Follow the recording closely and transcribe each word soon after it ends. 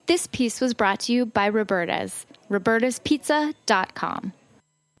This piece was brought to you by Roberta's, robertaspizza.com.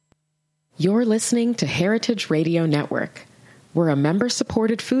 You're listening to Heritage Radio Network. We're a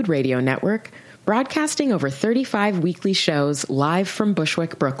member-supported food radio network broadcasting over 35 weekly shows live from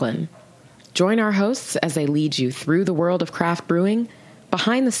Bushwick, Brooklyn. Join our hosts as they lead you through the world of craft brewing,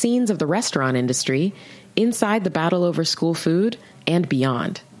 behind the scenes of the restaurant industry, inside the battle over school food, and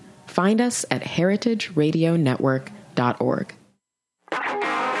beyond. Find us at heritageradionetwork.org.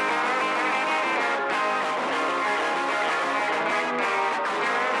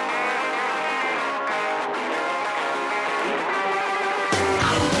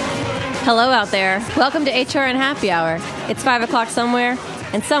 Hello out there. Welcome to HRN Happy Hour. It's 5 o'clock somewhere,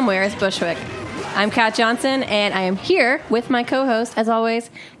 and somewhere is Bushwick. I'm Kat Johnson, and I am here with my co-host, as always,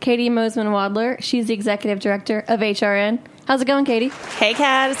 Katie Mosman-Wadler. She's the executive director of HRN. How's it going, Katie? Hey,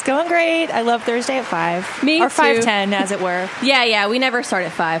 Kat. It's going great. I love Thursday at 5. Me or too. 5:10, as it were. Yeah. We never start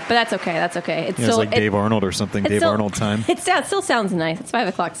at 5, but that's okay. That's okay. It's like Dave Arnold or something. Dave Arnold time. It still sounds nice. It's 5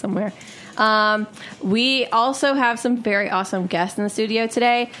 o'clock somewhere. We also have some very awesome guests in the studio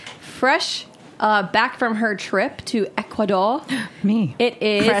today. Fresh back from her trip to Ecuador. Me. It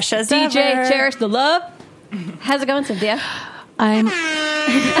is Fresh as DJ ever. Cherish the Love. How's it going, Cynthia? I'm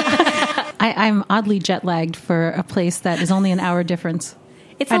oddly jet lagged for a place that is only an hour difference.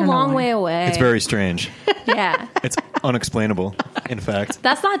 It's a long way away. It's very strange. Yeah. It's unexplainable, in fact.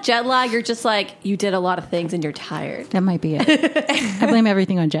 That's not jet lag. You're just like, you did a lot of things and you're tired. That might be it. I blame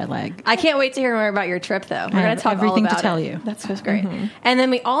everything on jet lag. I can't wait to hear more about your trip, though. We're I going to talk have everything all about to tell it. you. That's just great. And then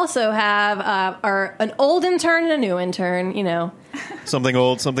we also have an old intern and a new intern, you know. Something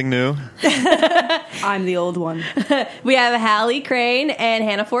old, something new. I'm the old one. We have Hallie Crane and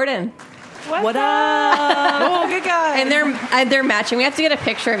Hannah Forden. What up? Oh, good guy. And they're matching. We have to get a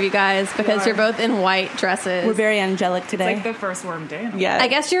picture of you guys because you're both in white dresses. We're very angelic today. It's like the first warm day. Yeah. I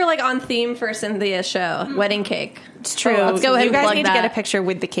guess you're like on theme for Cynthia's show, Wedding Cake. It's true. Let's go ahead You and guys plug need that. to get a picture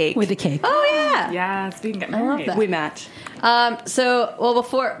with the cake. With the cake. Oh, yeah. Yeah, so we can get I love married. that. We match.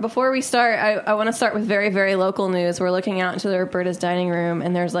 Before we start, I want to start with very, very local news. We're looking out into the Roberta's dining room,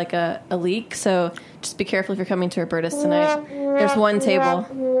 and there's like a leak, so just be careful if you're coming to Roberta's tonight. There's one table.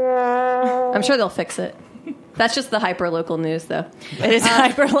 I'm sure they'll fix it. That's just the hyper-local news, though. It is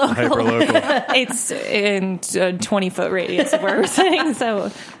hyper-local. Hyper-local. It's in a 20-foot radius of where we're sitting, so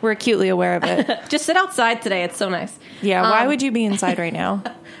we're acutely aware of it. Just sit outside today. It's so nice. Yeah, why would you be inside right now?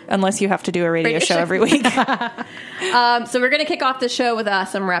 Unless you have to do a radio show every week. So we're going to kick off the show with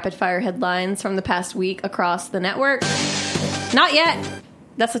some rapid-fire headlines from the past week across the network. Not yet.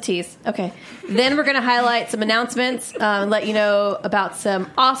 That's a tease. Okay. Then we're going to highlight some announcements, let you know about some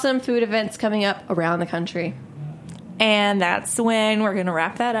awesome food events coming up around the country. And that's when we're going to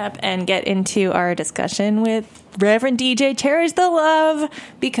wrap that up and get into our discussion with Reverend DJ Cherish the Love,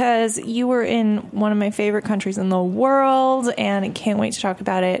 because you were in one of my favorite countries in the world, and I can't wait to talk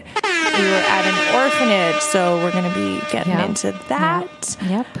about it. You were at an orphanage, so we're going to be getting into that.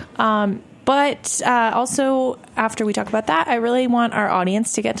 Yep. But also, after we talk about that, I really want our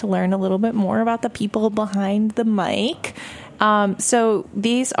audience to get to learn a little bit more about the people behind the mic. So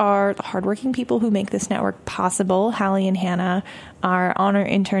these are the hardworking people who make this network possible. Hallie and Hannah are on our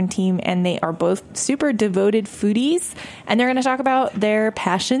intern team, and they are both super devoted foodies. And they're going to talk about their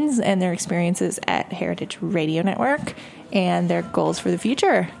passions and their experiences at Heritage Radio Network and their goals for the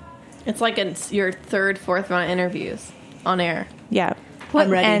future. It's like your third, fourth round interviews on air. Yeah. I'm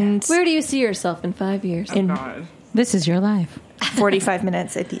ready. And Where do you see yourself in 5 years? Oh, God. This is your life. 45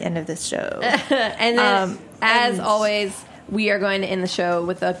 minutes at the end of this show. And then, as always, we are going to end the show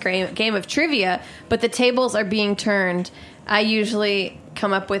with a game of trivia, but the tables are being turned. I usually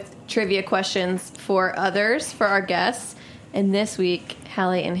come up with trivia questions for others, for our guests, and this week,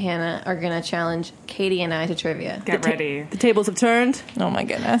 Hallie and Hannah are going to challenge Katie and I to trivia. Get ready. The tables have turned. Oh, my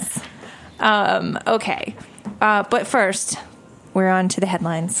goodness. Okay. But first, we're on to the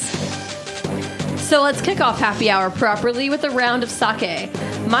headlines. So let's kick off happy hour properly with a round of sake.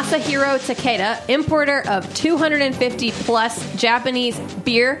 Masahiro Takeda, importer of 250 plus Japanese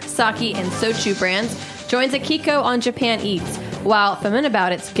beer, sake, and sochu brands, joins Akiko on Japan Eats, while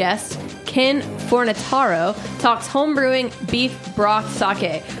Feminaboutit's guest, Ken Fornataro, talks homebrewing beef broth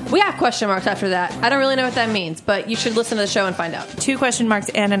sake. We have question marks after that. I don't really know what that means, but you should listen to the show and find out. 2 question marks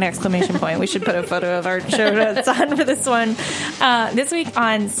and an exclamation point. We should put a photo of our show notes on for this one. This week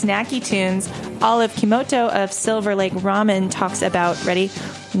on Snacky Tunes, Olive Kimoto of Silver Lake Ramen talks about, ready,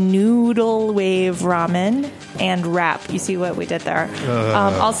 noodle wave ramen, and wrap. You see what we did there.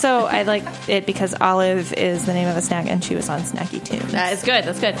 Also, I like it because Olive is the name of the snack, and she was on Snacky Tunes. That is good.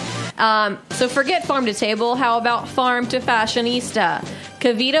 That's good. So forget farm to table. How about farm to fashionista?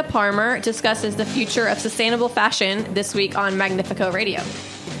 Kavita Palmer discusses the future of sustainable fashion this week on Magnifico Radio.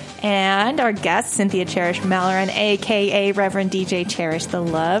 And our guest, Cynthia Cherish Malloran, a.k.a. Reverend DJ Cherish the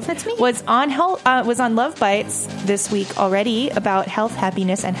Love. That's me. Was on Love Bites this week already about health,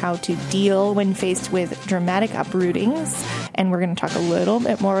 happiness, and how to deal when faced with dramatic uprootings. And we're going to talk a little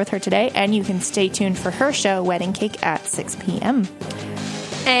bit more with her today. And you can stay tuned for her show, Wedding Cake, at 6 p.m.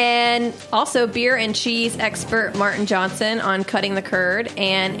 And also beer and cheese expert Martin Johnson on Cutting the Curd,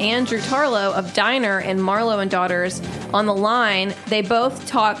 and Andrew Tarlow of Diner and Marlowe and Daughters on the line. They both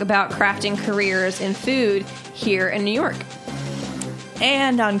talk about crafting careers in food here in New York.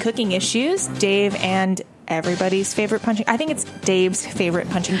 And on Cooking Issues, Dave and everybody's favorite I think it's Dave's favorite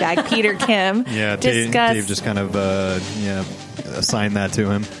punching bag, Peter Kim. Yeah, Dave just kind of assigned that to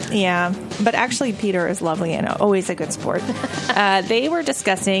him. Yeah, but actually Peter is lovely and always a good sport. They were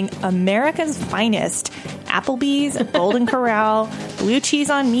discussing America's finest, Applebee's, Golden Corral, blue cheese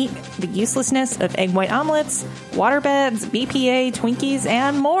on meat, the uselessness of egg white omelets, waterbeds, BPA, Twinkies,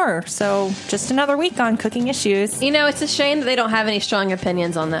 and more. So just another week on Cooking Issues. You know, it's a shame that they don't have any strong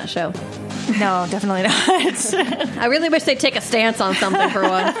opinions on that show. No, definitely not. I really wish they'd take a stance on something for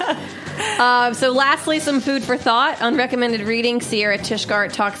one. So lastly, some food for thought. On recommended reading, Sierra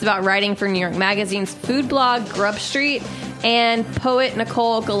Tishgart talks about writing for New York Magazine's food blog, Grub Street. And poet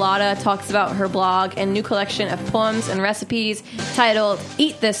Nicole Galata talks about her blog and new collection of poems and recipes titled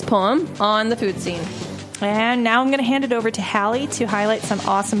Eat This Poem on the food scene. And now I'm going to hand it over to Hallie to highlight some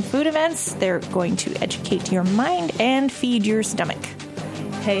awesome food events. They're going to educate your mind and feed your stomach.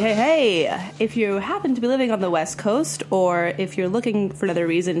 Hey. If you happen to be living on the West Coast, or if you're looking for another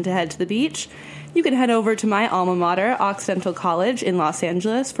reason to head to the beach, you can head over to my alma mater, Occidental College in Los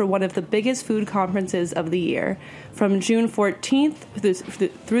Angeles, for one of the biggest food conferences of the year. From June 14th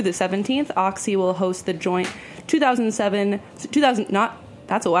through the 17th, Oxy will host the joint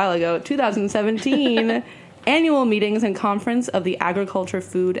 2017 annual meetings and conference of the Agriculture,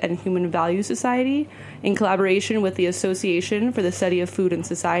 Food, and Human Value Society in collaboration with the Association for the Study of Food and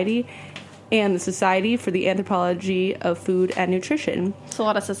Society and the Society for the Anthropology of Food and Nutrition. It's a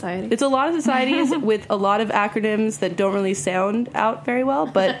lot of societies. It's a lot of societies with a lot of acronyms that don't really sound out very well,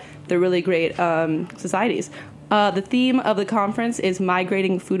 but they're really great societies. The theme of the conference is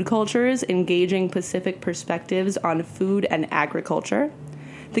Migrating Food Cultures, Engaging Pacific Perspectives on Food and Agriculture.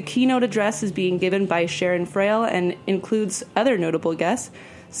 The keynote address is being given by Sharon Frail and includes other notable guests,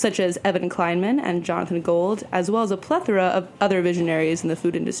 such as Evan Kleinman and Jonathan Gold, as well as a plethora of other visionaries in the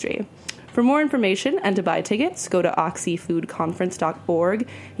food industry. For more information and to buy tickets, go to oxyfoodconference.org.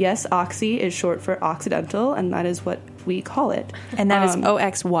 Yes, Oxy is short for Occidental, and that is what we call it. And that is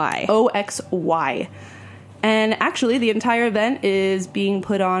OXY. OXY. And actually, the entire event is being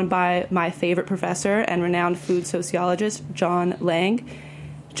put on by my favorite professor and renowned food sociologist, John Lang.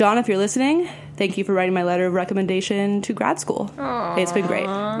 John, if you're listening, thank you for writing my letter of recommendation to grad school. Aww. It's been great.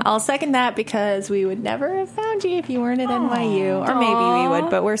 I'll second that because we would never have found you if you weren't at NYU. Or maybe we would,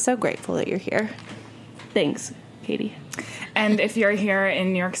 but we're so grateful that you're here. Thanks, Katie. And if you're here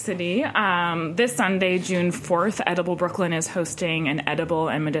in New York City, this Sunday, June 4th, Edible Brooklyn is hosting an edible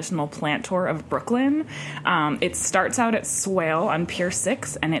and medicinal plant tour of Brooklyn. It starts out at Swale on Pier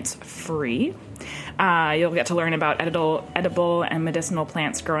 6, and it's free. You'll get to learn about edible and medicinal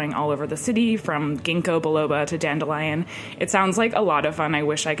plants growing all over the city, from ginkgo biloba to dandelion. It sounds like a lot of fun. I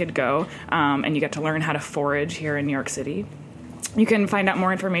wish I could go. And you get to learn how to forage here in New York City. You can find out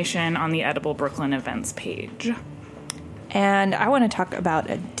more information on the Edible Brooklyn events page. And I want to talk about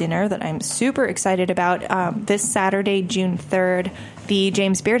a dinner that I'm super excited about. This Saturday, June 3rd, the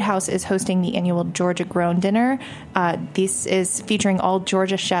James Beard House is hosting the annual Georgia Grown Dinner. This is featuring all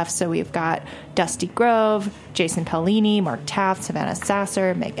Georgia chefs. So we've got Dusty Grove, Jason Pellini, Mark Taft, Savannah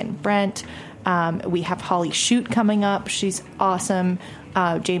Sasser, Megan Brent. We have Holly Shute coming up. She's awesome.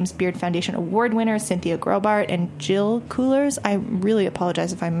 James Beard Foundation Award winner Cynthia Grobart and Jill Coolers. I really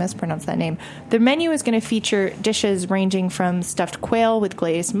apologize if I mispronounced that name. The menu is going to feature dishes ranging from stuffed quail with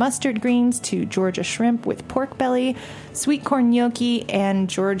glazed mustard greens to Georgia shrimp with pork belly, sweet corn gnocchi, and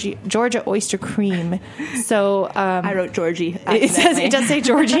Georgia oyster cream. So I wrote Georgie. It does say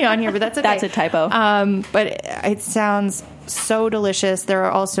Georgie on here, but that's okay. That's a typo. But it sounds so delicious. There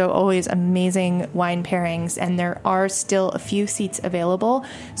are also always amazing wine pairings, and there are still a few seats available.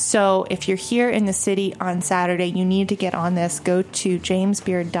 So if you're here in the city on Saturday, you need to get on this. Go to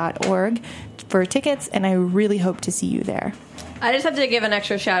jamesbeard.org. for tickets, and I really hope to see you there. I just have to give an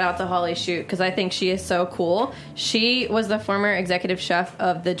extra shout out to Holly Shute because I think she is so cool. She was the former executive chef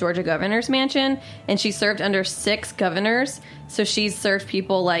of the Georgia Governor's Mansion, and she served under 6 governors. So she's served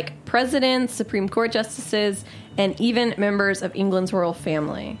people like presidents, Supreme Court justices, and even members of England's royal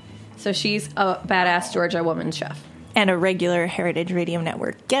family. So she's a badass Georgia woman chef. And a regular Heritage Radio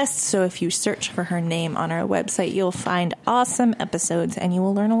Network guest, so if you search for her name on our website, you'll find awesome episodes and you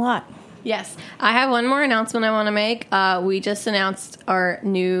will learn a lot. Yes. I have one more announcement I want to make. We just announced our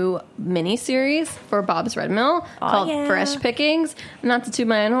new mini-series for Bob's Red Mill called Fresh Pickings. Not to toot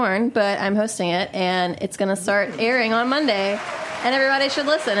my own horn, but I'm hosting it, and it's going to start airing on Monday. And everybody should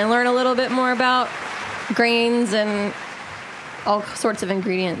listen and learn a little bit more about grains and all sorts of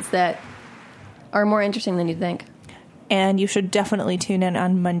ingredients that are more interesting than you think. And you should definitely tune in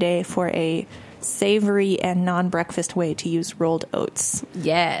on Monday for a savory and non-breakfast way to use rolled oats.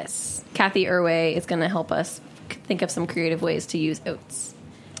 Yes. Kathy Irway is going to help us think of some creative ways to use oats.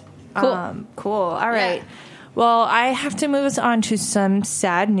 Cool. Cool. All right. Yeah. Well, I have to move us on to some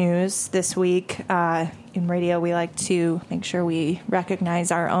sad news this week. In radio, we like to make sure we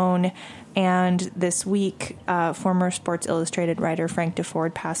recognize our own. And this week, former Sports Illustrated writer Frank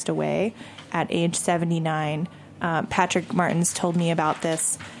Deford passed away at age 79. Patrick Martins told me about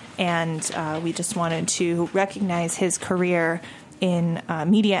this, and we just wanted to recognize his career in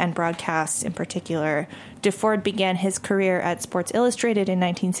media and broadcast in particular. Deford began his career at Sports Illustrated in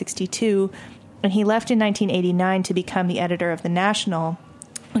 1962, and he left in 1989 to become the editor of The National,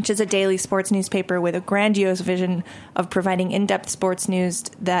 which is a daily sports newspaper with a grandiose vision of providing in-depth sports news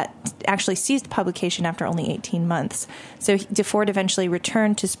that actually ceased publication after only 18 months. So Deford eventually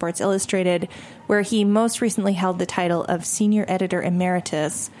returned to Sports Illustrated, where he most recently held the title of Senior Editor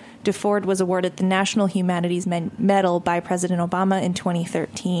Emeritus. Deford was awarded the National Humanities Medal by President Obama in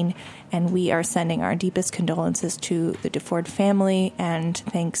 2013, and we are sending our deepest condolences to the Deford family, and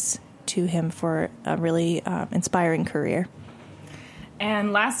thanks to him for a really inspiring career.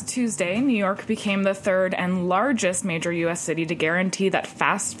 And last Tuesday, New York became the third and largest major U.S. city to guarantee that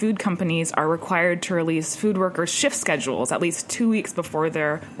fast food companies are required to release food workers' shift schedules at least 2 weeks before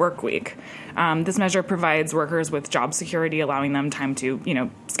their work week. This measure provides workers with job security, allowing them time to,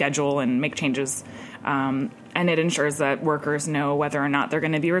 schedule and make changes. And it ensures that workers know whether or not they're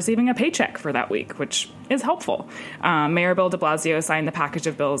going to be receiving a paycheck for that week, which is helpful. Mayor Bill de Blasio signed the package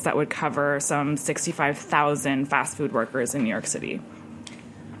of bills that would cover some 65,000 fast food workers in New York City.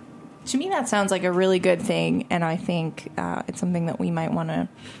 To me, that sounds like a really good thing, and I think it's something that we might want to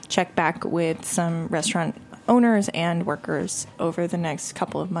check back with some restaurant owners and workers over the next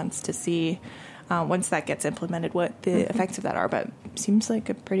couple of months to see, once that gets implemented, what the effects of that are. But it seems like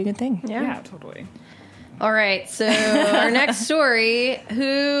a pretty good thing. Yeah, totally. All right, so our next story,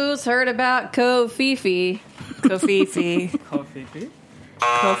 who's heard about Kofifi? Kofifi.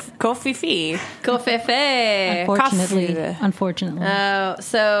 Kofifi? Kofifi. Unfortunately.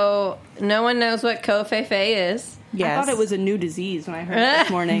 So no one knows what Kofefe is. Yes. I thought it was a new disease when I heard it this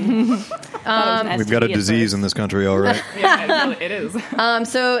morning. We've got a disease in this country, all right. Yeah, it is.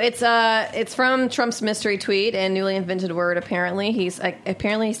 So it's from Trump's mystery tweet and newly invented word. Apparently, he's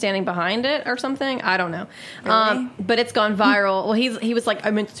standing behind it or something. I don't know. Really? But it's gone viral. Well, he was like,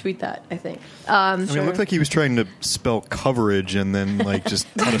 I meant to tweet that. I think. It looked like he was trying to spell coverage and then just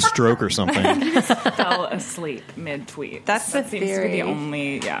had a stroke or something. He just fell asleep mid-tweet. That seems to be the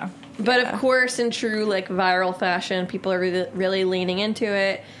only, But of course, in true viral fashion, people are really leaning into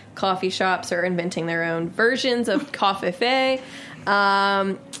it. Coffee shops are inventing their own versions of Kofife.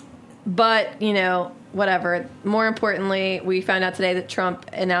 But, whatever. More importantly, we found out today that Trump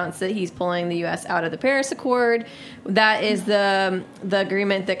announced that he's pulling the U.S. out of the Paris Accord. That is the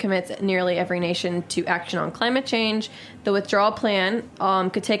agreement that commits nearly every nation to action on climate change. The withdrawal plan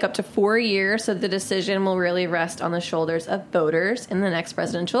could take up to 4 years, so the decision will really rest on the shoulders of voters in the next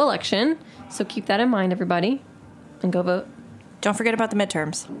presidential election. So keep that in mind, everybody, and go vote. Don't forget about the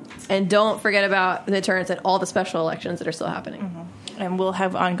midterms. And don't forget about the midterms and all the special elections that are still happening. Mm-hmm. And we'll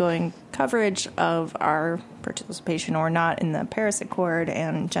have ongoing coverage of our participation or not in the Paris Accord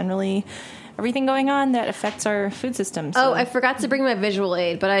and generally everything going on that affects our food system. So. Oh, I forgot to bring my visual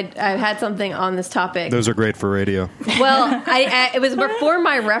aid, but I had something on this topic. Those are great for radio. Well, it was before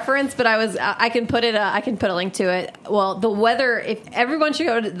my reference, but I can put a link to it. Well, the weather, if everyone should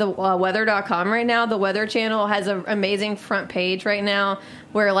go to the weather.com right now. The Weather Channel has an amazing front page right now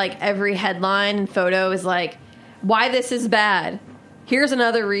where every headline and photo is why this is bad. Here's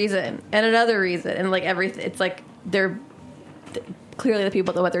another reason and another reason, and everything. It's they're clearly the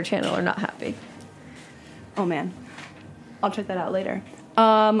people at the Weather Channel are not happy. Oh man, I'll check that out later.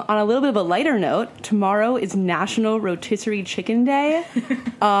 On a little bit of a lighter note, tomorrow is National Rotisserie Chicken Day.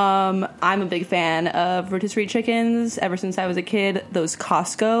 I'm a big fan of rotisserie chickens ever since I was a kid. Those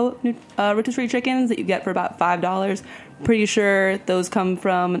Costco rotisserie chickens that you get for about $5. Pretty sure those come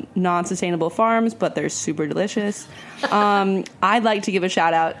from non-sustainable farms, but they're super delicious. I'd like to give a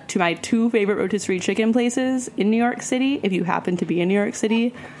shout out to my 2 favorite rotisserie chicken places in New York City, if you happen to be in New York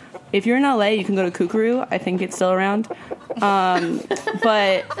City. If you're in LA, you can go to Kookaroo. I think it's still around.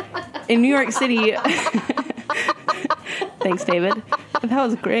 But in New York City... Thanks, David. That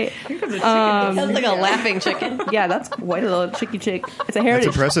was great. Sounds like a laughing chicken. Yeah, that's quite a little chicky chick. It's a heritage.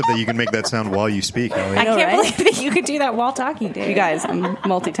 It's impressive that you can make that sound while you speak, Ellie. I know, can't right? believe that you could do that while talking, Dave. You guys, I'm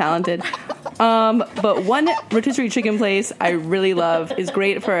multi-talented. But one rotisserie chicken place I really love is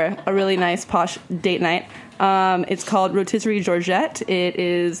great for a really nice posh date night. It's called Rotisserie Georgette. It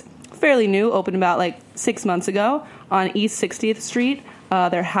is fairly new, opened about like 6 months ago on East 60th Street.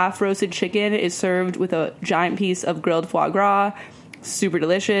 Their half-roasted chicken is served with a giant piece of grilled foie gras. Super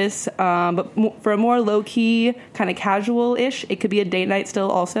delicious. But for a more low-key, kind of casual-ish, it could be a date night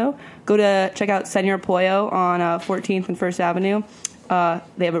still also. Go to check out Senor Pollo on 14th and 1st Avenue.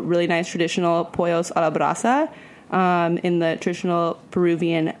 They have a really nice traditional pollos a la brasa in the traditional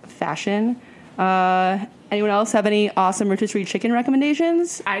Peruvian fashion. Anyone else have any awesome rotisserie chicken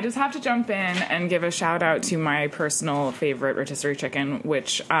recommendations? I just have to jump in and give a shout out to my personal favorite rotisserie chicken,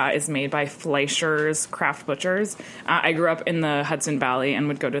 which is made by Fleischer's Craft Butchers. I grew up in the Hudson Valley and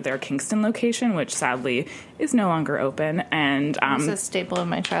would go to their Kingston location, which sadly is no longer open. And It's a staple of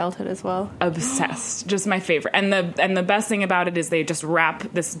my childhood as well. obsessed, just my favorite. And the best thing about it is they just wrap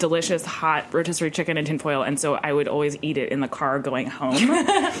this delicious hot rotisserie chicken in tinfoil, and so I would always eat it in the car going home.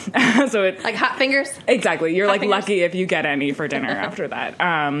 So it Like hot fingers? exactly. You're like fingers. lucky if you get any for dinner after that.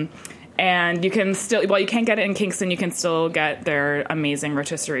 And you can still, you can't get it in Kingston. You can still get their amazing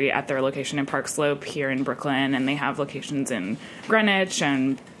rotisserie at their location in Park Slope here in Brooklyn, and they have locations in Greenwich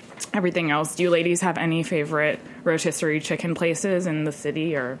and everything else. Do you ladies have any favorite rotisserie chicken places in the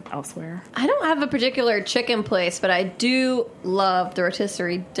city or elsewhere? I don't have a particular chicken place, but I do love the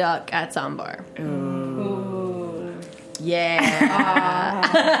rotisserie duck at Sambar. Yeah.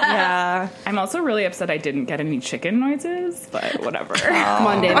 Yeah. I'm also really upset I didn't get any chicken noises, but whatever. Come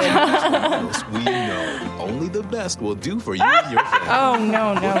on, David. We know only the best will do for you and your family. Oh,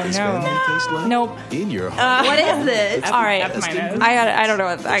 no. Taste like Nope. in your home. What is this? All right. F minus. I don't know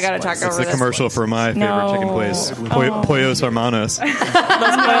what I gotta talk It's over the this. commercial for my favorite chicken place, Pollos Hermanos.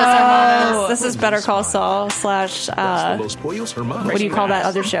 This is Better Call Saul / Los Pollos Hermanos. what do you call that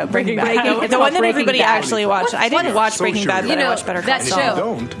other show? Breaking Bad. Bad. The one that Breaking everybody Bad. actually watched. I didn't watch Breaking Bad, but You I know, watched Better Call that Saul. show.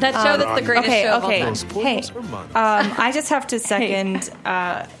 Don't. That show that's the greatest show of all time. Los Hey, Pollos Hermanos. I just have to second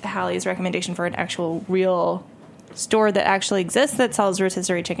Hallie's recommendation for an actual real store that actually exists that sells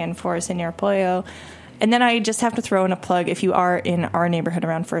rotisserie chicken for Senor Pollo. And then I just have to throw in a plug if you are in our neighborhood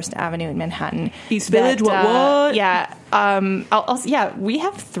around First Avenue in Manhattan. East Village, what? Yeah. We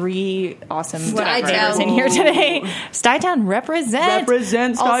have 3 awesome Stuytown. writers in here today. Stuytown represent.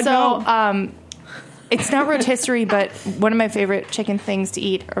 Represent Stuytown. Also, it's not rotisserie, but one of my favorite chicken things to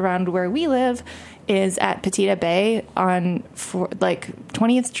eat around where we live is at Petita Bay on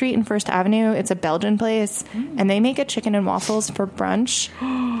 20th Street and First Avenue. It's a Belgian place, and they make a chicken and waffles for brunch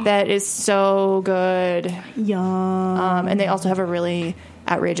that is so good. Yum. And they also have a really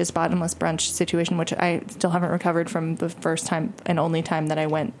outrageous bottomless brunch situation, which I still haven't recovered from the first time and only time that I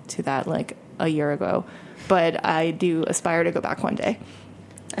went to that like a year ago. But I do aspire to go back one day.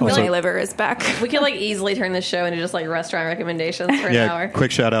 I feel my liver is back. We could like easily turn this show into just like restaurant recommendations for an hour.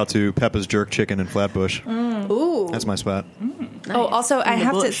 Quick shout out to Peppa's Jerk Chicken in Flatbush. Ooh. That's my spot. Oh, also, I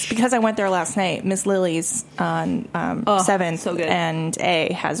have to, because I went there last night, Miss Lily's on 7th so good. and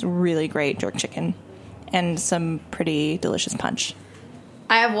A has really great jerk chicken and some pretty delicious punch.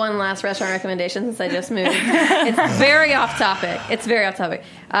 I have one last restaurant recommendation since I just moved. It's very off topic.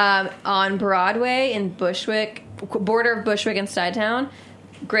 On Broadway in Bushwick, border of Bushwick and Stuytown,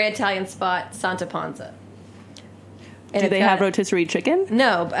 great Italian spot, Santa Ponza. And Do they it's have got- rotisserie chicken?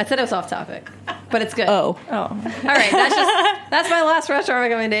 No, I said it was off topic, but it's good. Oh. All right, that's my last restaurant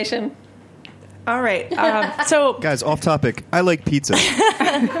recommendation. All right. So, Guys, off topic. I like pizza.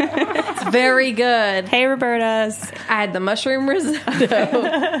 It's very good. hey, Roberta's. I had the mushroom risotto.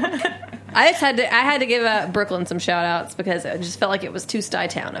 I had to give Brooklyn some shout outs because it just felt like it was too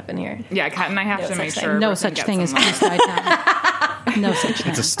Stuytown up in here. Yeah, Kat and I have to make sure. No Brooklyn such gets thing as some East Stuytown. No such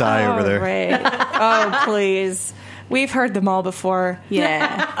thing. It's a sty over there. Right. Oh, please. We've heard them all before.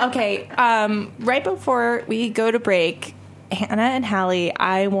 Yeah. Okay. Right before we go to break, Hannah and Hallie,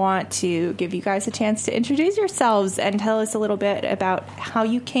 I want to give you guys a chance to introduce yourselves and tell us a little bit about how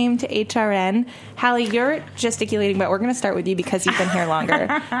you came to HRN. Hallie, you're gesticulating, but we're going to start with you because you've been here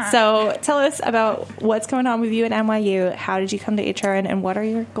longer. So tell us about what's going on with you at NYU. How did you come to HRN, and what are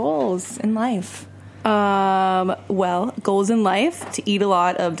your goals in life? Well, goals in life, to eat a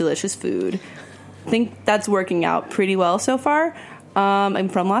lot of delicious food. I think that's working out pretty well so far. I'm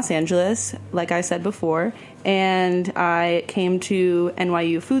from Los Angeles, like I said before, and I came to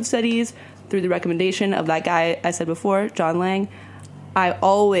NYU Food Studies through the recommendation of that guy I said before, John Lang. I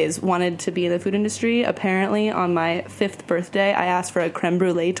always wanted to be in the food industry. Apparently, on my 5th birthday, I asked for a creme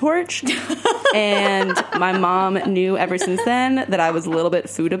brulee torch, and my mom knew ever since then that I was a little bit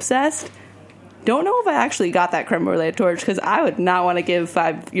food obsessed. Don't know if I actually got that creme brulee torch, because I would not want to give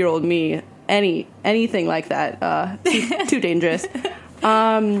 5-year-old me anything like that. Too dangerous.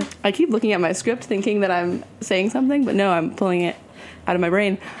 I keep looking at my script thinking that I'm saying something, but no, I'm pulling it out of my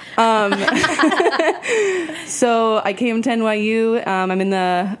brain. So I came to NYU. I'm in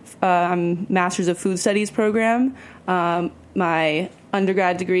the Masters of Food Studies program. My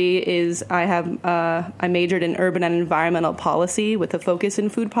undergrad degree is I majored in urban and environmental policy with a focus in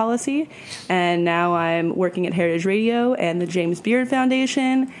food policy, and now I'm working at Heritage Radio and the James Beard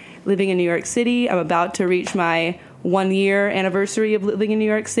Foundation, living in New York City. I'm about to reach my 1-year anniversary of living in New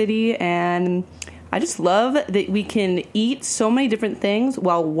York City, and I just love that we can eat so many different things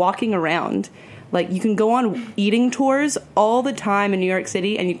while walking around. Like, you can go on eating tours all the time in New York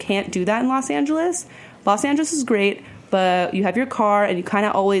City, and you can't do that in Los Angeles. Los Angeles is great, but you have your car, and you kind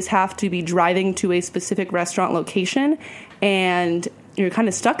of always have to be driving to a specific restaurant location, and you're kind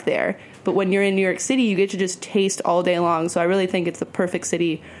of stuck there. But when you're in New York City, you get to just taste all day long. So I really think it's the perfect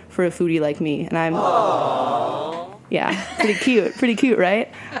city for a foodie like me. And I'm... Aww. Yeah, pretty cute, right?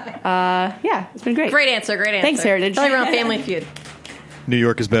 Yeah, it's been great. Great answer. Thanks, Heritage. Tell me around Family Feud. New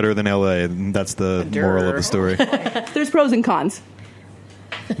York is better than LA, and that's the moral of the story. There's pros and cons.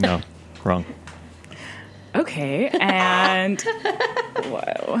 No, wrong. Okay, and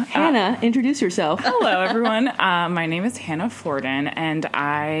whoa. Hannah, introduce yourself. Hello, everyone. My name is Hannah Forden, and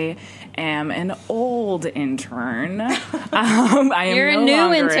I am an old intern. You're a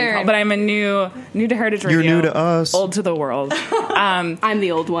new intern. But I'm a new to Heritage Radio. You're new to us. Old to the world. I'm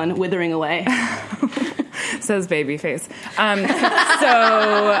the old one, withering away. Says Babyface.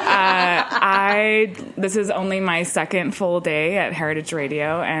 This is only my 2nd full day at Heritage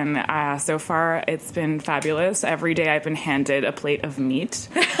Radio, and so far it's been fabulous. Every day I've been handed a plate of meat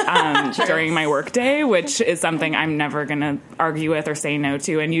during my workday, which is something I'm never going to argue with or say no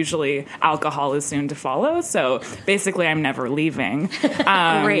to, and usually alcohol is soon to follow, so basically I'm never leaving.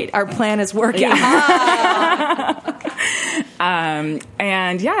 Great. Our plan is working.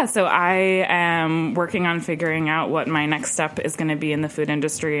 So I am working on figuring out what my next step is going to be in the food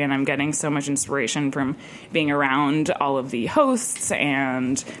industry, and I'm getting so much inspiration from being around all of the hosts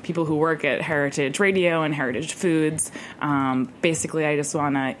and people who work at Heritage Radio and Heritage Foods. Basically, I just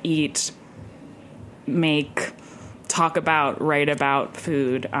want to eat, make, talk about, write about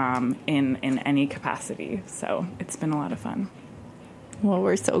food in any capacity. So it's been a lot of fun. Well,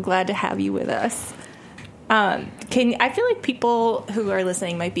 we're so glad to have you with us. I feel like people who are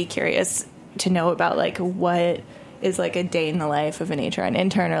listening might be curious to know about, like, what is, like, a day in the life of an HRN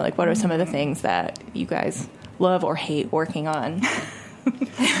intern, or, like, what are some of the things that you guys love or hate working on?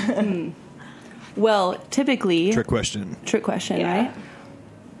 Well, typically... Trick question, yeah.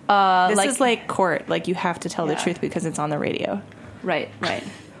 Right? This is like court. Like, you have to tell the truth because it's on the radio. Right.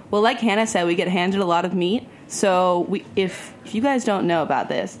 Well, like Hannah said, we get handed a lot of meat. So if you guys don't know about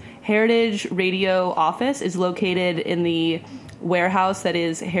this, Heritage Radio office is located in the warehouse that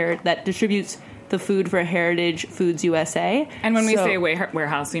distributes the food for Heritage Foods USA. And when we say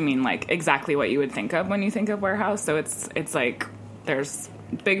warehouse, we mean, like, exactly what you would think of when you think of warehouse. So it's like there's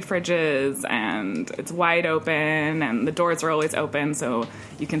big fridges, and it's wide open, and the doors are always open so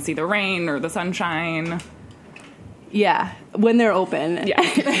you can see the rain or the sunshine. Yeah, when they're open. Yeah.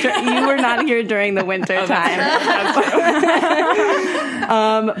 You were not here during the winter time.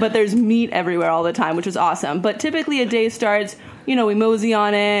 But there's meat everywhere all the time, which is awesome. But typically a day starts, we mosey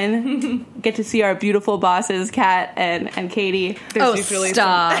on in, get to see our beautiful bosses, Kat and Katie. There's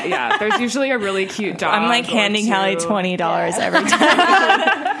stop. There's usually a really cute dog. I'm like handing Hallie $20 every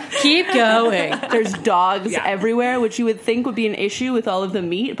time. Keep going. There's dogs everywhere, which you would think would be an issue with all of the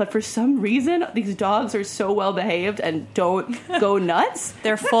meat, but for some reason, these dogs are so well behaved and don't go nuts.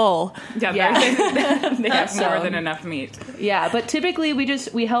 They're full. They have more than enough meat. Yeah, but typically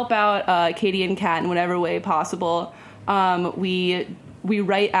we help out Katie and Kat in whatever way possible. We we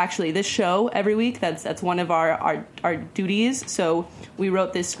write actually this show every week. That's one of our duties. So we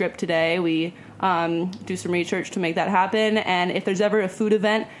wrote this script today. We do some research to make that happen. And if there's ever a food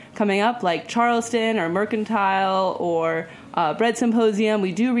event coming up, like Charleston or Mercantile or Bread Symposium,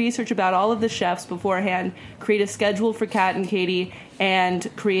 we do research about all of the chefs beforehand, create a schedule for Kat and Katie,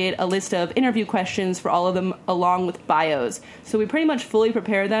 and create a list of interview questions for all of them along with bios. So we pretty much fully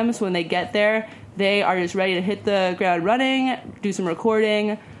prepare them so when they get there, they are just ready to hit the ground running, do some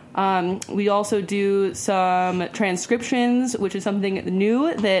recording. We also do some transcriptions, which is something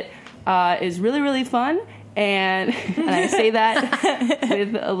new that is really, really fun. And I say that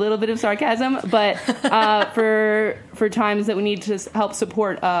with a little bit of sarcasm, but for times that we need to help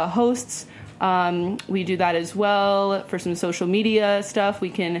support hosts, we do that as well. For some social media stuff, we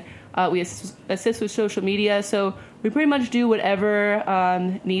assist with social media. So we pretty much do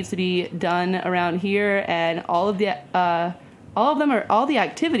whatever needs to be done around here, and all the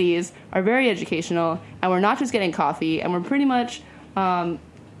activities are very educational, and we're not just getting coffee, and we're pretty much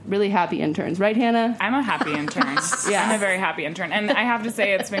really happy interns, right, Hannah? I'm a happy intern. Yeah, I'm a very happy intern, and I have to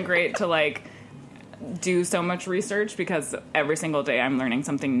say it's been great to do so much research, because every single day I'm learning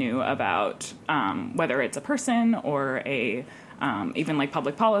something new about whether it's a person or a even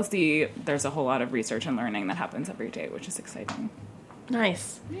public policy. There's a whole lot of research and learning that happens every day, which is exciting.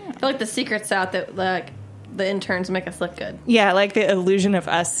 Nice. Yeah. I feel like the secret's out that the interns make us look good. Yeah, the illusion of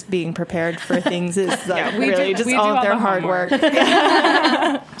us being prepared for things is we all of their hard work.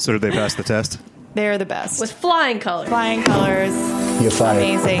 So did they pass the test? They're the best. With flying colors. Flying colors. You're fired.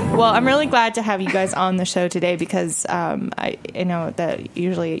 Amazing. Well, I'm really glad to have you guys on the show today, because I know that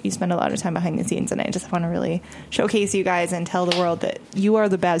usually you spend a lot of time behind the scenes, and I just want to really showcase you guys and tell the world that you are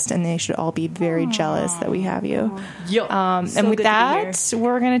the best, and they should all be very jealous that we have you. And with that,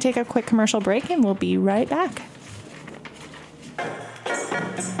 we're going to take a quick commercial break, and we'll be right back.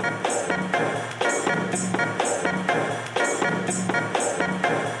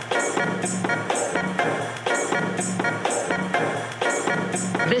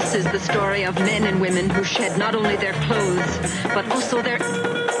 This is the story of men and women who shed not only their clothes, but also their...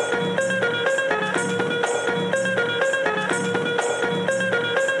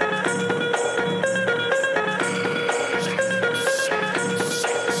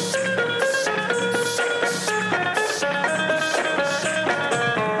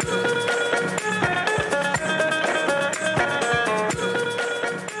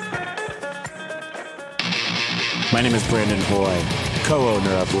 My name is Brandon Hoy,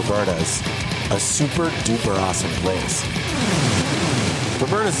 co-owner of Roberta's, a super duper awesome place.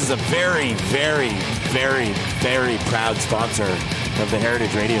 Roberta's is a very, very, very, very proud sponsor of the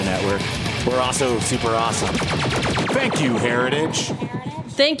Heritage Radio Network. We're also super awesome. Thank you, Heritage.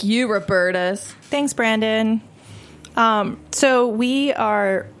 Thank you, Roberta's. Thanks, Brandon. So we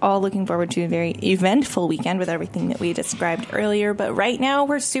are all looking forward to a very eventful weekend with everything that we described earlier. But right now,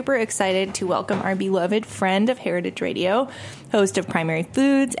 we're super excited to welcome our beloved friend of Heritage Radio, host of Primary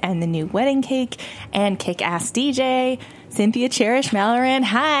Foods and The New Wedding Cake, and kick-ass DJ, Cynthia Cherish Malloran.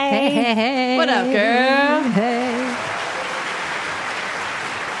 Hi. Hey. What up, girl? Hey.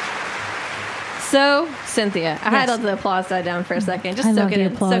 So, Cynthia, I had the applause die down for a second. Just soak it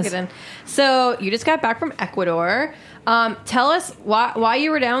in. So, you just got back from Ecuador. Tell us why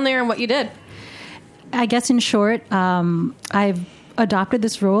you were down there and what you did. I guess in short, I've adopted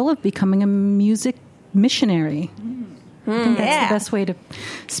this role of becoming a music missionary. I think that's the best way to...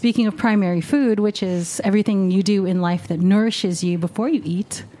 Speaking of primary food, which is everything you do in life that nourishes you before you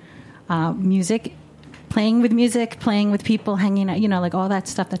eat, music... Playing with people, hanging out, all that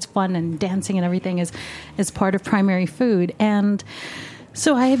stuff that's fun, and dancing and everything is part of primary food. And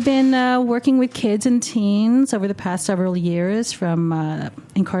so I have been working with kids and teens over the past several years, from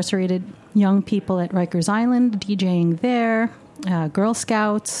incarcerated young people at Rikers Island, DJing there, Girl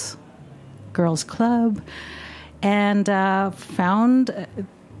Scouts, Girls Club, and found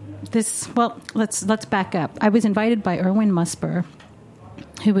this. Well, let's back up. I was invited by Erwin Musper,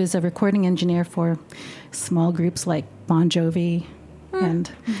 who was a recording engineer for small groups like Bon Jovi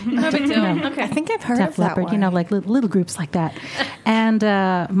and Okay. I think I've heard Def of that Leppard, one. little groups like that. And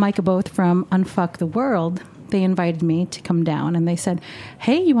Micah Both from Unfuck the World, they invited me to come down, and they said,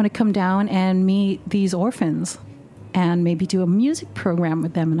 hey, you want to come down and meet these orphans and maybe do a music program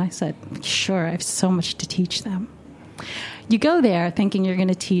with them? And I said, sure, I have so much to teach them. You go there thinking you're going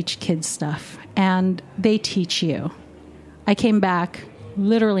to teach kids stuff, and they teach you. I came back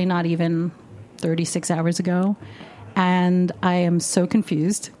literally not even 36 hours ago, and I am so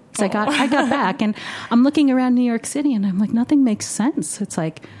confused. So I got back, and I'm looking around New York City, and I'm like, nothing makes sense. It's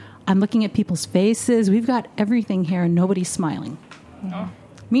like I'm looking at people's faces. We've got everything here, and nobody's smiling.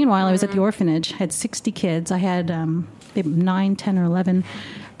 Meanwhile, I was at the orphanage, had 60 kids. I had 9, 10, or 11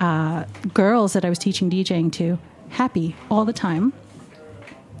 girls that I was teaching DJing to, happy all the time.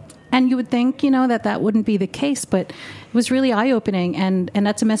 And you would think, that wouldn't be the case, but it was really eye-opening. And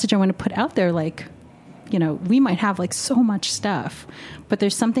that's a message I want to put out there. Like, we might have like so much stuff, but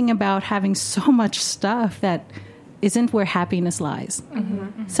there's something about having so much stuff that isn't where happiness lies.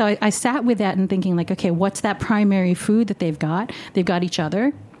 Mm-hmm. So I sat with that and thinking like, okay, what's that primary food that they've got? They've got each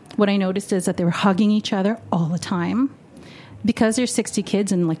other. What I noticed is that they were hugging each other all the time. Because there's 60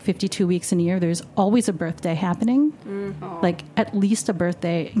 kids and like 52 weeks in a year, there's always a birthday happening. Mm-hmm. Like at least a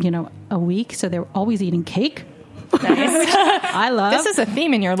birthday, a week. So they're always eating cake. Nice. I love. This is a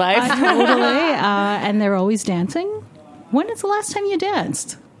theme in your life. Totally. And they're always dancing. When is the last time you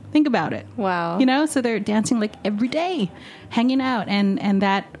danced? Think about it. Wow. So they're dancing like every day, hanging out. And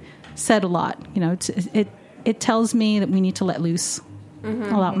that said a lot. It tells me that we need to let loose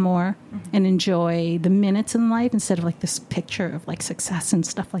a lot more and enjoy the minutes in life instead of like this picture of like success and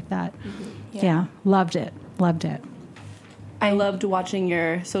stuff like that. Yeah. Loved it. I loved watching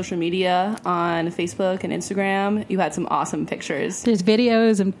your social media on Facebook and Instagram. You had some awesome pictures. There's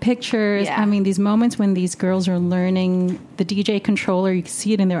videos and pictures. Yeah. I mean, these moments when these girls are learning the DJ controller, you can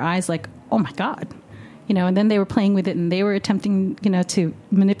see it in their eyes like, oh my God. And then they were playing with it and they were attempting, to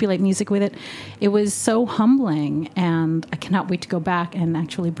manipulate music with it. It was so humbling, and I cannot wait to go back and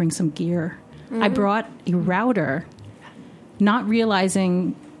actually bring some gear. Mm-hmm. I brought a router, not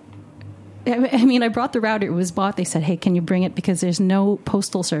realizing... I brought the router. It was bought. They said, "Hey, can you bring it because there's no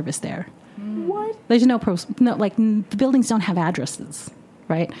postal service there." What? There's no the buildings don't have addresses,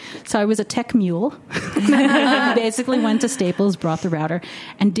 right? So I was a tech mule. Basically went to Staples, brought the router,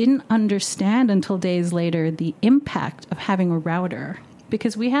 and didn't understand until days later the impact of having a router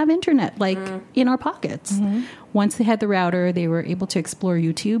because we have internet in our pockets. Mm-hmm. Once they had the router, they were able to explore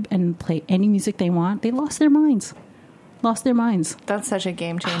YouTube and play any music they want. They lost their minds. That's such a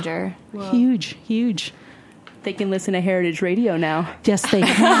game changer. Huge. They can listen to Heritage Radio now. Yes, they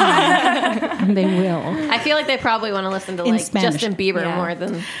can. And they will. I feel like they probably want to listen to Spanish. Justin Bieber more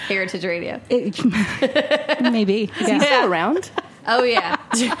than Heritage Radio. Maybe. Is he still around? Oh, yeah.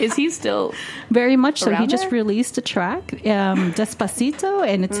 Is he still very much so? He just there? released a track, Despacito,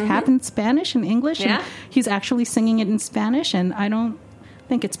 and it's half in Spanish and English. Yeah. And he's actually singing it in Spanish, and I don't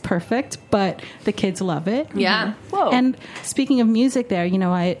think it's perfect, but the kids love it. Yeah. Whoa. And speaking of music there,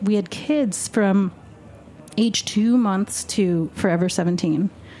 we had kids from age 2 months to forever 17.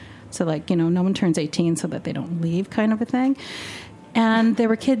 So no one turns 18 so that they don't leave kind of a thing. And there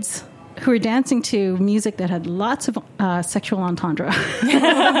were kids who were dancing to music that had lots of sexual entendre.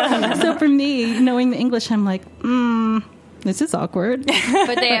 So for me, knowing the English, I'm like, this is awkward.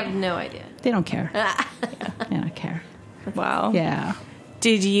 But they have no idea. They don't care. They don't care. Wow. Yeah.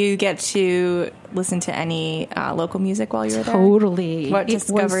 Did you get to listen to any local music while you were there? Totally. What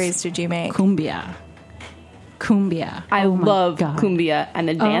discoveries did you make? Cumbia. I love cumbia, and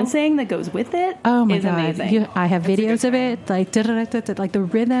the dancing that goes with it is amazing. I have videos of it, like the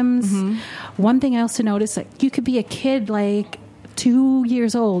rhythms. Mm-hmm. One thing I also noticed, you could be a kid 2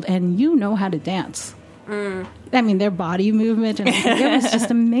 years old and you know how to dance. Their body movement, and it was just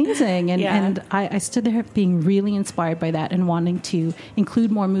amazing. And I stood there being really inspired by that and wanting to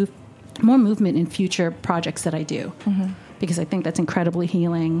include more movement in future projects that I do, because I think that's incredibly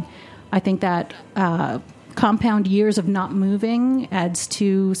healing. I think that compound years of not moving adds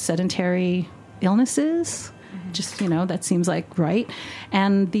to sedentary illnesses. Just, that seems like right.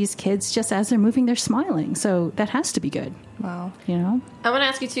 And these kids, just as they're moving, they're smiling. So that has to be good. Wow. I want to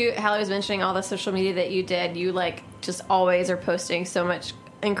ask you, too, Hallie was mentioning all the social media that you did. You, just always are posting so much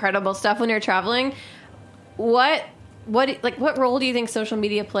incredible stuff when you're traveling. What role do you think social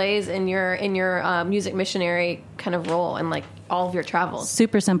media plays in your music missionary kind of role and, all of your travels?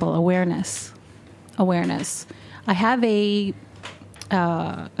 Super simple. Awareness. I have a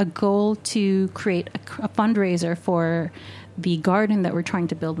goal to create a fundraiser for the garden that we're trying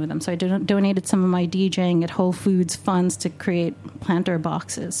to build with them. So I donated some of my DJing at Whole Foods funds to create planter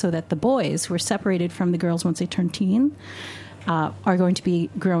boxes so that the boys who are separated from the girls once they turn teen are going to be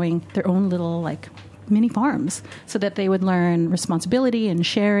growing their own little mini farms so that they would learn responsibility and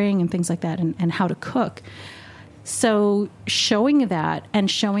sharing and things like that and how to cook. So showing that and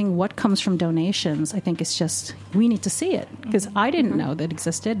showing what comes from donations, I think it's just, we need to see it because I didn't know that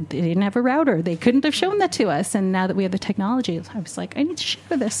existed. They didn't have a router. They couldn't have shown that to us. And now that we have the technology, I was like, I need to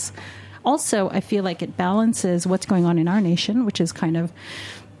share this. Also, I feel like it balances what's going on in our nation, which is kind of,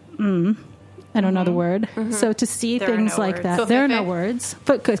 I don't know the word. So to see There are things no like words. that, there are no words.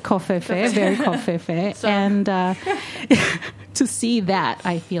 But kofefe, very kofefe. And to see that,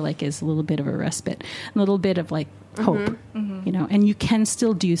 I feel like is a little bit of a respite, a little bit of like hope, you know, and you can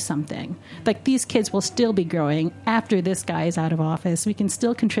still do something. Like these kids will still be growing after this guy is out of office. We can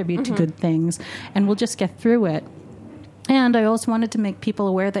still contribute to good things, and we'll just get through it. And I also wanted to make people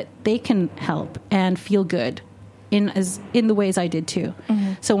aware that they can help and feel good in the ways I did too.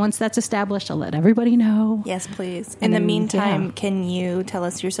 So once that's established, I'll let everybody know. Yes, please. And In the then, meantime, yeah. can you tell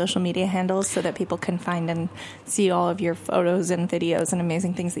us your social media handles so that people can find and see all of your photos and videos and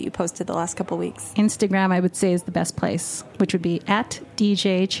amazing things that you posted the last couple weeks? Instagram, I would say, is the best place, which would be at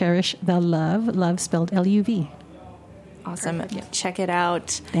DJ Cherish the Love spelled LUV. Awesome. Check it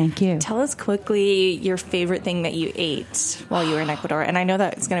out. Thank you. Tell us quickly your favorite thing that you ate while you were in Ecuador. And I know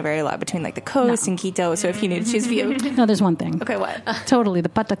that it's going to vary a lot between like the coast and Quito. So if you need to choose a few. No, there's one thing. Okay, what? Totally, the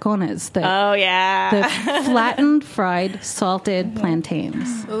patacones. Oh, yeah. The flattened, fried, salted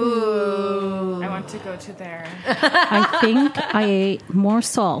plantains. Ooh. I want to go to there. I think I ate more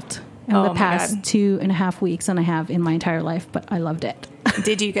salt in Oh the my past God. 2.5 weeks than I have in my entire life, but I loved it.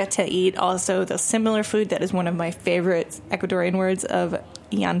 Did you get to eat also the similar food that is one of my favorite Ecuadorian words of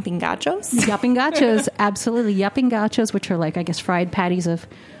yapingachos? Yapingachos, absolutely. Yapingachos, which are like, I guess, fried patties of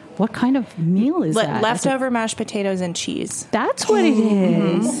what kind of meal is that? Leftover mashed potatoes and cheese. That's what it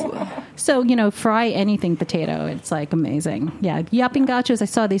is. So, you know, fry anything potato. It's like amazing. Yeah. Yapingachos, I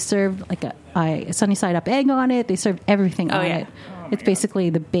saw they served like a sunny side up egg on it. They served everything on it. It's basically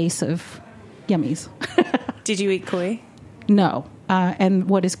the base of yummies. Did you eat koi? No. And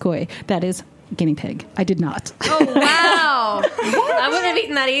what is koi? That is guinea pig. I did not. Oh, wow. I wouldn't have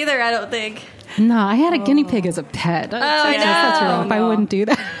eaten that either, I don't think. No, I had a guinea pig as a pet. That's rough. I wouldn't do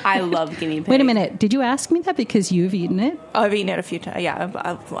that. I love guinea pig. Wait a minute. Did you ask me that because you've eaten it? Oh, I've eaten it a few times. Yeah,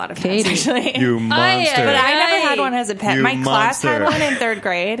 a lot of Katie. times, actually. You monster. But I never had one as a pet. You My class had monster. one in 3rd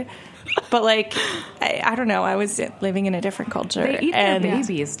grade. But, like, I don't know. I was living in a different culture. They eat their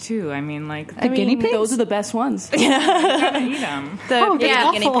babies, too. I mean, like... The guinea pigs? Those are the best ones. Gotta eat them. The baby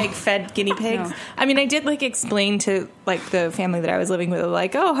that's guinea awful. pig fed guinea pigs. No. I mean, I did, like, explain to, like, the family that I was living with,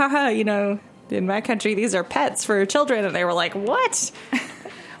 like, oh, haha, you know, in my country, these are pets for children. And they were like, what?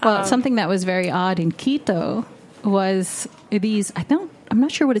 Well, something that was very odd in Quito was these, I'm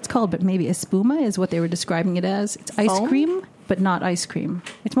not sure what it's called, but maybe espuma is what they were describing it as. It's ice Foam? cream, but not ice cream.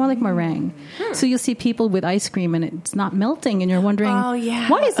 It's more like meringue. So you'll see people with ice cream and it's not melting and you're wondering, Oh, yeah.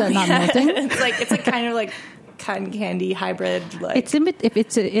 why is that not melting? It's like kind of like cotton candy hybrid. Like,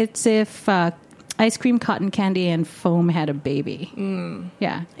 It's if ice cream, cotton candy, and foam had a baby.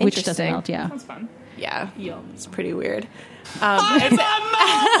 Yeah, which doesn't Interesting. melt, yeah. That's fun. yeah, it's pretty weird.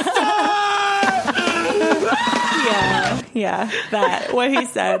 Yeah, that what he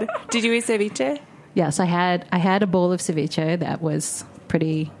said. Did you eat ceviche? Yes, I had a bowl of ceviche that was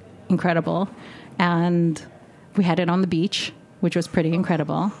pretty incredible, and we had it on the beach, which was pretty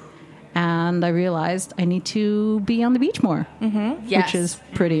incredible. And I realized I need to be on the beach more, which is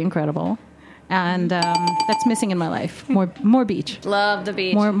pretty incredible. And that's missing in my life. More beach, Love the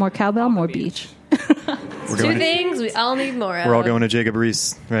beach. more cowbell, more beach. We're Two going. things we all need more of. We're all going to Jacob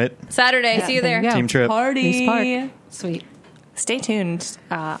Reese, right? Saturday. See you there. There you go. Team trip. Party. Reese Park. Sweet. Stay tuned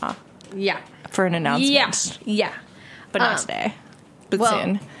Yeah. for an announcement. Yeah. But not today. But well,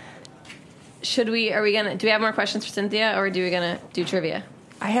 soon. Do we have more questions for Cynthia, or do we gonna do trivia?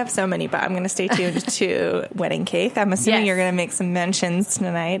 I have so many, but I'm going to stay tuned to Wedding Cake. I'm assuming Yes. you're going to make some mentions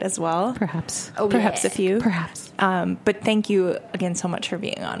tonight as well. Perhaps. Perhaps a few. Perhaps. But thank you again so much for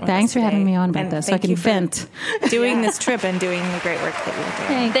being on with Thanks us for having today. me on about And this so I thank can you for vent. doing this trip and doing the great work that you're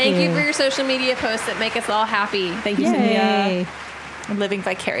doing. Thank you for your social media posts that make us all happy. Thank you, Yay. Cynthia. I'm living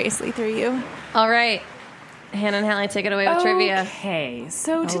vicariously through you. All right. Hannah and Hallie, take it away with trivia. Okay,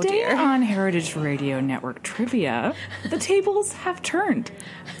 so today dear. on Heritage Radio Network Trivia, the tables have turned.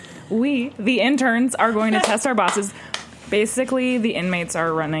 We, the interns, are going to test our bosses. Basically, the inmates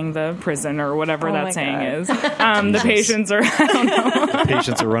are running the prison or whatever Oh my that saying God. is. The patients are, I don't know. The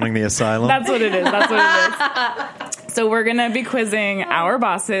patients are running the asylum. That's what it is. That's what it is. So we're going to be quizzing our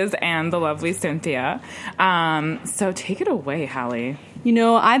bosses and the lovely Cynthia. So take it away, Hallie. You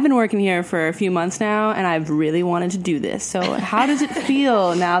know, I've been working here for a few months now, and I've really wanted to do this. So how does it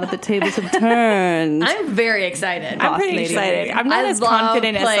feel now that the tables have turned? I'm very excited. I'm pretty lady. excited. I'm not I as love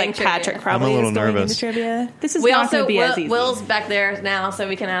confident as playing like trivia. Patrick probably I'm a little is going nervous. into trivia. This is We not also going to be as easy. Will's back there now, so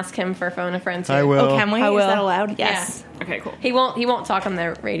we can ask him for phone a friend too. I will. Oh, can we? I Is will. that allowed? Yes. Okay, cool. He won't talk on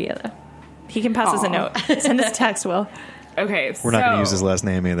the radio though. He can pass us a note. Send us a text, Will. Okay, We're not going to use his last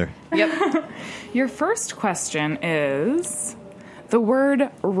name either. Your first question is, The word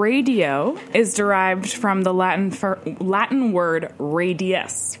radio is derived from the Latin word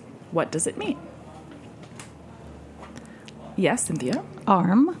radius. What does it mean? Yes, Cynthia?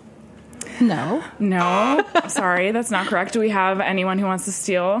 Arm? No. No. Sorry, that's not correct. Do we have anyone who wants to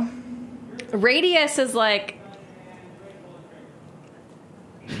steal? Radius is like...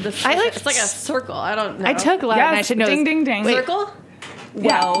 it's like a circle. I don't know. I took Latin. Yes, I should know. ding, ding, ding. Circle?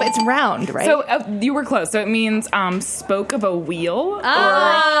 Well, it's round, right? So you were close. So it means spoke of a wheel or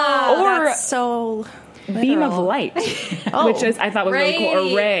that's so beam of light, which is I thought was really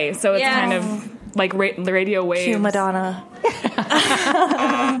cool. Or ray. So it's kind of like the radio waves. Cue Madonna.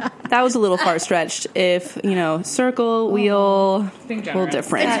 That was a little far stretched. If circle, wheel, a little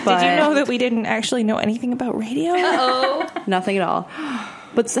different. Yeah, but did you know that we didn't actually know anything about radio? Nothing at all.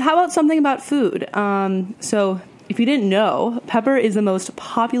 But how about something about food? So if you didn't know, pepper is the most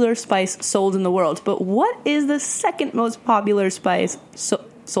popular spice sold in the world. But what is the second most popular spice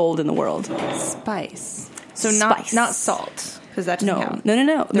sold in the world? Spice. So Spice. not salt. Because that doesn't count.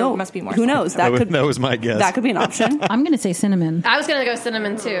 No. There must be more. Who knows? That was my guess. That could be an option. I'm going to say cinnamon. I was going to go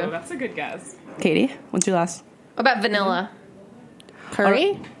cinnamon, too. That's a good guess. Katie, what's your last? What about vanilla?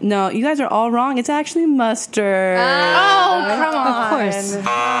 Curry? No, you guys are all wrong. It's actually mustard. Come on. Of course.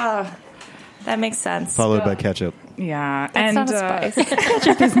 That makes sense. Followed by ketchup. Yeah, That's not a spice.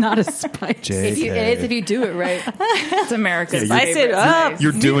 Ketchup is not a spice. It is if you do it right. It's America's Spice favorite it up. spice.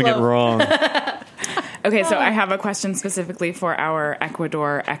 You're doing it wrong. Okay, so I have a question specifically for our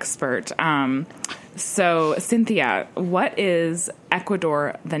Ecuador expert. So, Cynthia, what is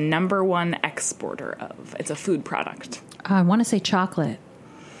Ecuador the number one exporter of? It's a food product. I want to say chocolate.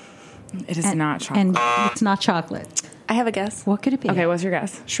 It is not chocolate. And it's not chocolate. I have a guess. What could it be? Okay, what's your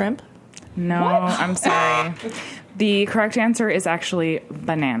guess? Shrimp? No, I'm sorry. The correct answer is actually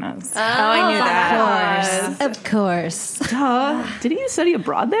bananas. I knew that. Of course. Didn't you study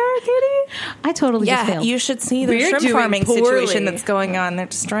abroad there, Katie? I totally just Yeah, failed. you should see the We're shrimp doing farming poorly. situation that's going on. They're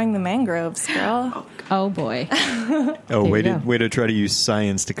destroying the mangroves, girl. Oh, boy. Oh, you way go. to try to use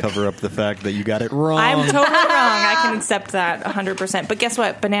science to cover up the fact that you got it wrong. I'm totally wrong. I can accept that 100%. But guess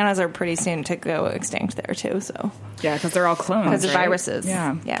what? Bananas are pretty soon to go extinct there, too. So Yeah, because they're all clones. because of right? viruses.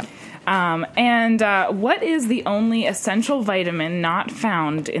 Yeah. Yeah. And what is the only essential vitamin not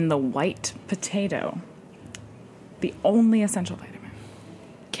found in the white potato? The only essential vitamin.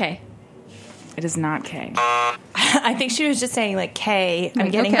 K. It is not K. I think she was just saying, like, K. I'm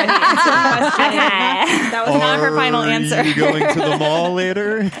getting ready to answer the question. That was not her final answer. Are you going to the mall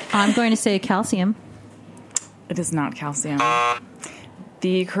later? I'm going to say calcium. It is not calcium.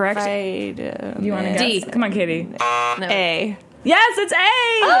 The correct... You want to D. guess? Come on, Katie. No. A. Yes, it's A!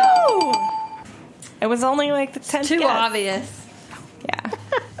 Oh! It was only like the 10th Too guess. obvious. Yeah.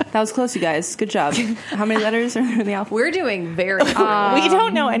 That was close, you guys. Good job. How many letters are in the alphabet? We're doing very well. We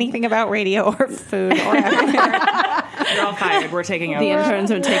don't know anything about radio or food or anything. You're all fired. We're taking over. The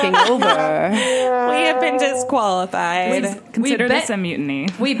interns are taking over. We have been disqualified. Consider bet- this a mutiny.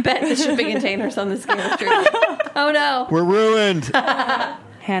 We bet the shipping containers on this game of True. Oh, no. We're ruined. Hannah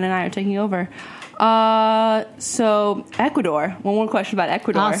and I are taking over. So Ecuador. One more question about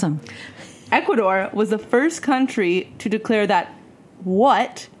Ecuador. Awesome. Ecuador was the first country to declare that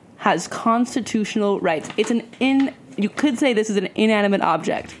what has constitutional rights. You could say this is an inanimate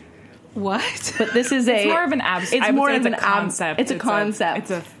object. What? But this is It's more of an abstract. It's more of it's an a concept. It's a concept.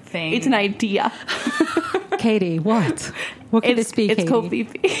 It's a thing. It's an idea. Katie, what? What could this be, It's Katie?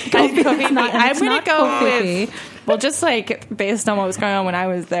 Kofifi. I'm going to go Kofifi. with, well, just like based on what was going on when I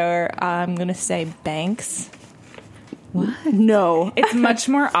was there, I'm going to say banks. No, It's much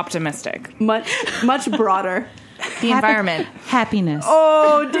more optimistic. much broader. The environment. Happiness.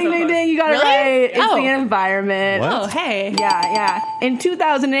 Oh, ding, ding, ding. You got it right. It's Oh. the environment. What? Oh, hey. Yeah. In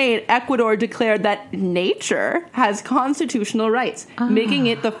 2008, Ecuador declared that nature has constitutional rights, making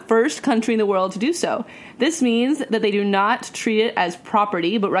it the first country in the world to do so. This means that they do not treat it as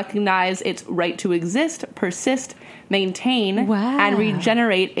property, but recognize its right to exist, persist, maintain, Wow. and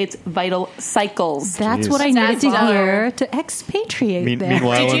regenerate its vital cycles. That's Jeez. what I needed to That's hear to expatriate there.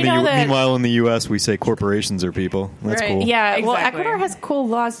 Meanwhile, in the U.S., we say corporations are people. That's Right. cool. Yeah, well, Exactly. Ecuador has cool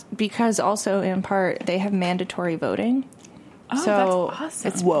laws because also in part they have mandatory voting. Oh, So that's awesome.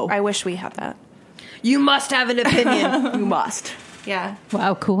 it's, Whoa. I wish we had that. You must have an opinion. You must. Yeah.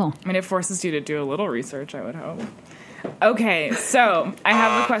 Wow, cool. I mean, it forces you to do a little research, I would hope. Okay, so I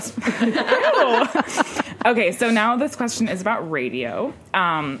have a question. Okay, so now this question is about radio.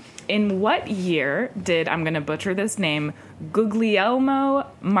 In what year did, I'm going to butcher this name, Guglielmo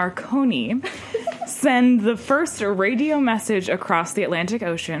Marconi send the first radio message across the Atlantic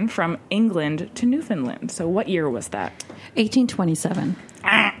Ocean from England to Newfoundland? So what year was that? 1827.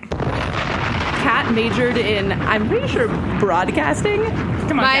 Kat majored in, I'm pretty sure, broadcasting.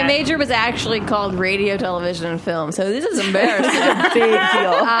 Come on, My Kat. major was actually called radio, television, and film, so this is embarrassing. Big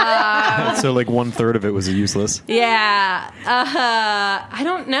deal. So like 1/3 of it was useless. Yeah. I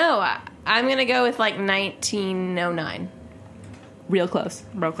don't know. I'm going to go with like 1909. Real close.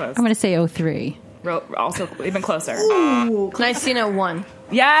 Real close. I'm going to say 03. Also even closer. 1901.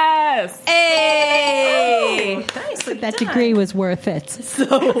 Yes! Hey! That degree was worth it.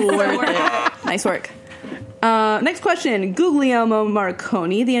 Nice work. Next question. Guglielmo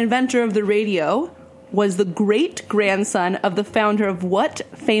Marconi, the inventor of the radio, was the great-grandson of the founder of what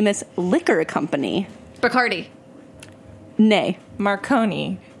famous liquor company? Bacardi. Nay.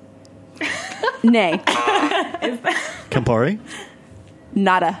 Marconi. Nay. Campari?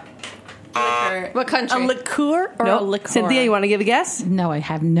 Nada. What country? A liqueur or a Nope. liqueur? Cynthia, you want to give a guess? No, I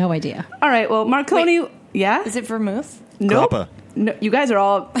have no idea. All right, well, Marconi... Yeah? Is it vermouth? Nope. Grappa. No, you guys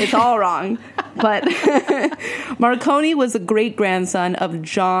are it's all wrong. But Marconi was the great-grandson of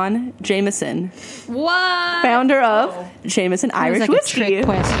John Jameson, What? founder of Jameson Irish like a whiskey. trick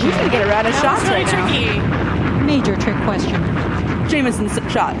question. You can get a round of shots right now. Major trick question. Jameson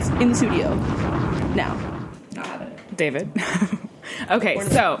shots in the studio. Now. David. Okay,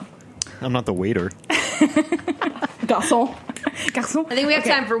 so... Mm-hmm. I'm not the waiter. Garçon. Garçon. I think we have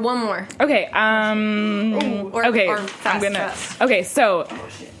time for one more. Okay, okay, or I'm gonna... Okay, so...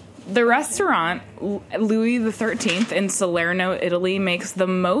 The restaurant, Louis XIII in Salerno, Italy, makes the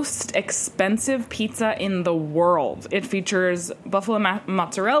most expensive pizza in the world. It features buffalo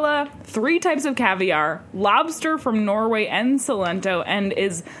mozzarella, 3 types of caviar, lobster from Norway and Salento, and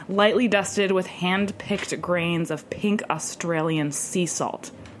is lightly dusted with hand-picked grains of pink Australian sea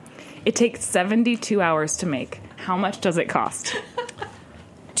salt. It takes 72 hours to make. How much does it cost?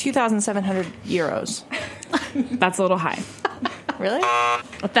 2,700 euros. That's a little high. Really?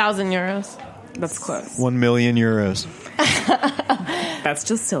 1,000 euros. That's close. 1 million euros. That's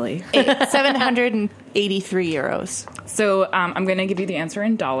just silly. 783 euros. So I'm going to give you the answer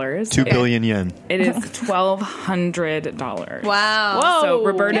in dollars. 2 billion yen. It is $1,200. Wow. So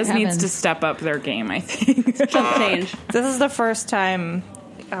Roberta's Good needs heavens. to step up their game, I think. Chunk change. This is the first time.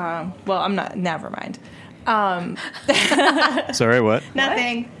 Well, I'm not. Never mind. Sorry, what?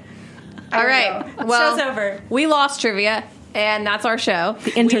 Nothing. All right. Well, Show's over. we lost trivia, and that's our show.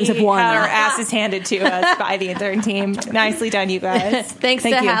 The interns have won. Had our asses handed to us by the intern team. Nicely done, you guys. Thanks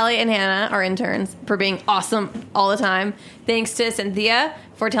Thank to you. Hallie and Hannah, our interns, for being awesome all the time. Thanks to Cynthia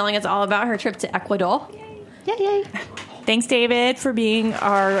for telling us all about her trip to Ecuador. Yay. Thanks, David, for being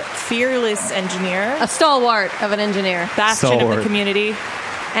our fearless engineer, A stalwart of an engineer. bastion of Stalwart. the community.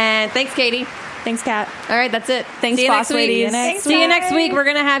 And thanks, Katie. Thanks, Kat. All right, that's it. Thanks, See you boss next week. ladies. See you next week. We're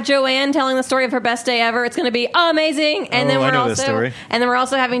gonna have Joanne telling the story of her best day ever. It's gonna be amazing. And then Oh, I we're know also this story. and then we're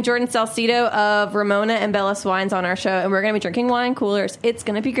also having Jordan Salcido of Ramona and Bellis Wines on our show, and we're gonna be drinking wine coolers. It's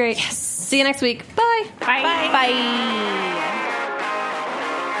gonna be great. Yes. See you next week. Bye. Bye. Bye.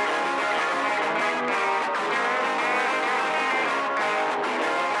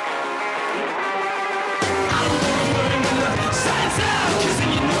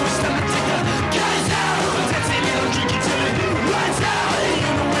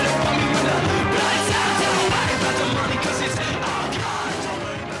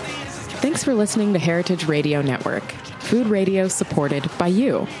 Thanks for listening to Heritage Radio Network, food radio supported by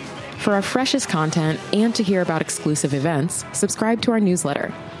you. For our freshest content and to hear about exclusive events, subscribe to our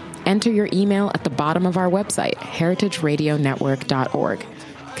newsletter. Enter your email at the bottom of our website, heritageradionetwork.org.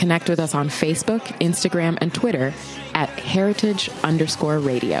 Connect with us on Facebook, Instagram, and Twitter at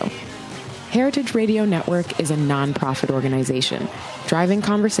heritage_radio. Heritage Radio Network is a nonprofit organization driving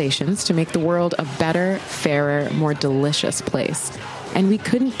conversations to make the world a better, fairer, more delicious place. And we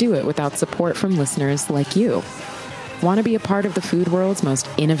couldn't do it without support from listeners like you. Want to be a part of the food world's most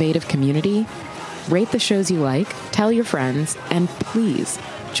innovative community? Rate the shows you like, tell your friends, and please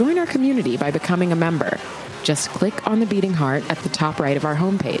join our community by becoming a member. Just click on the beating heart at the top right of our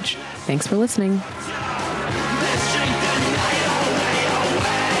homepage. Thanks for listening.